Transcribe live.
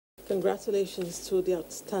Congratulations to the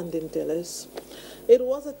outstanding dealers. It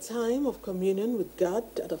was a time of communion with God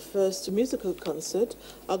at the first musical concert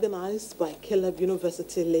organized by Caleb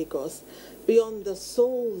University, Lagos. Beyond the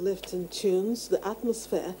soul-lifting tunes, the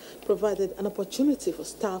atmosphere provided an opportunity for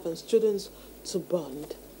staff and students to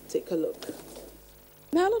bond. Take a look.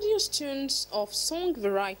 Melodious tunes of song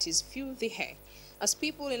varieties filled the air as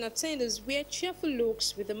people in attendance wear cheerful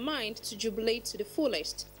looks with a mind to jubilate to the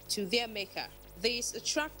fullest to their maker. This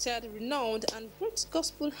attracted renowned and great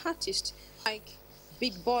gospel artists like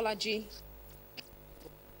Big Bolaji,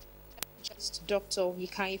 Dr.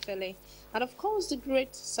 Yikaifele, and of course the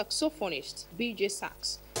great saxophonist BJ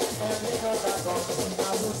Sax.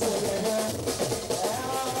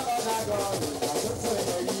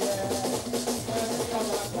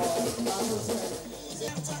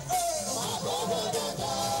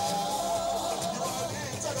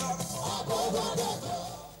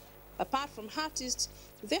 Apart from artists,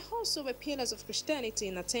 there also were pillars of Christianity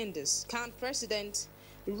in attendance. Current president,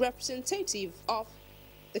 representative of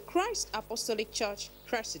the Christ Apostolic Church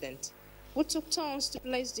president, who took turns to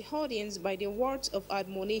bless the audience by their words of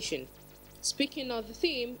admonition. Speaking of the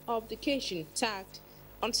theme of the occasion tagged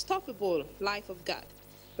Unstoppable Life of God,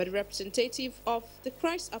 by the representative of the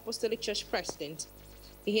Christ Apostolic Church president,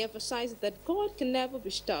 he emphasized that God can never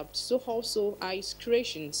be stopped, so also are his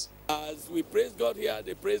creations. As we praise God here,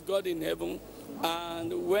 they praise God in heaven.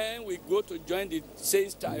 And when we go to join the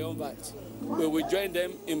saints triumvirate, we will join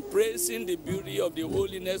them in praising the beauty of the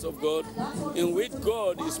holiness of God, in which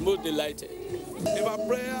God is most delighted. If our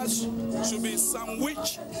prayers should be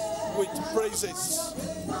sandwiched with praises.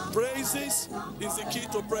 Praises is the key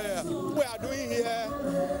to prayer. What we are doing here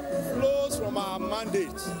flows from our mandate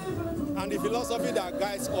and the philosophy that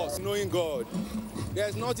guides us, knowing God.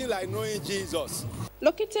 There's nothing like knowing Jesus.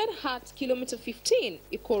 Located at kilometer 15,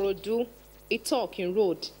 Ikorodu, Itokin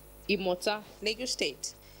Road, Imota, Lagos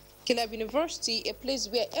State. Caleb University, a place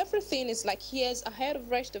where everything is like years ahead of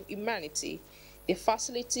the rest of humanity. The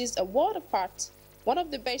facilities are world apart, one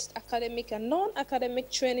of the best academic and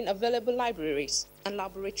non-academic training available libraries and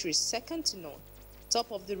laboratories second to none.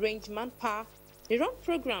 Top of the range manpower, they run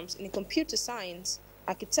programs in computer science,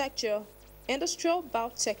 architecture, industrial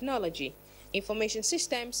biotechnology, information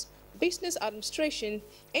systems, business administration,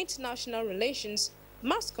 international relations,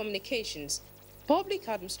 mass communications, public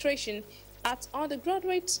administration at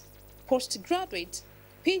undergraduate, postgraduate,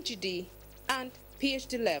 PhD, and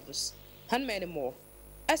PhD levels, and many more.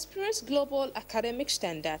 Experience global academic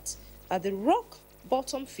standards at the rock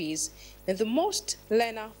bottom fees and the most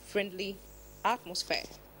learner-friendly atmosphere.